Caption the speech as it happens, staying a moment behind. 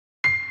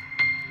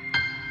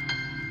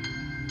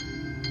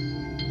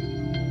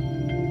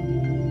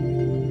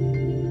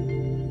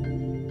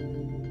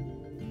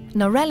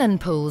Narellan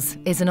Pools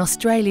is an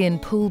Australian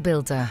pool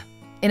builder.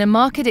 In a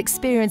market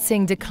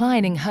experiencing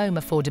declining home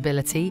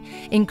affordability,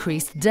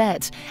 increased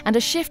debt, and a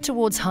shift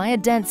towards higher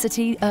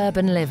density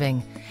urban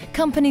living,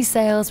 company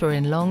sales were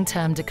in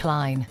long-term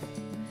decline.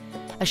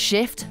 A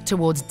shift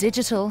towards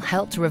digital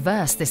helped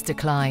reverse this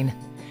decline.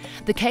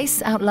 The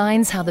case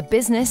outlines how the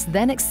business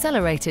then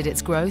accelerated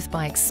its growth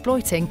by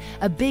exploiting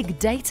a big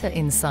data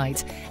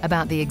insight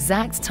about the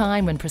exact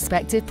time when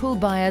prospective pool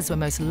buyers were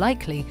most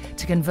likely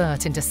to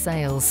convert into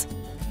sales.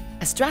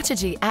 A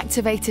strategy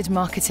activated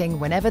marketing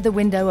whenever the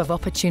window of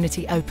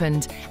opportunity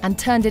opened and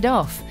turned it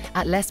off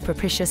at less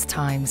propitious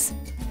times.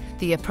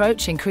 The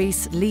approach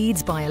increased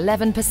leads by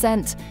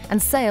 11%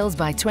 and sales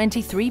by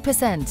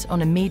 23%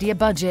 on a media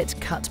budget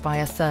cut by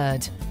a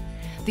third.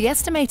 The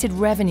estimated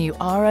revenue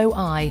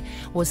ROI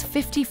was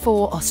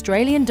 $54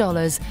 Australian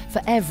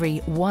for every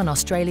 $1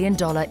 Australian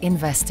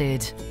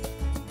invested.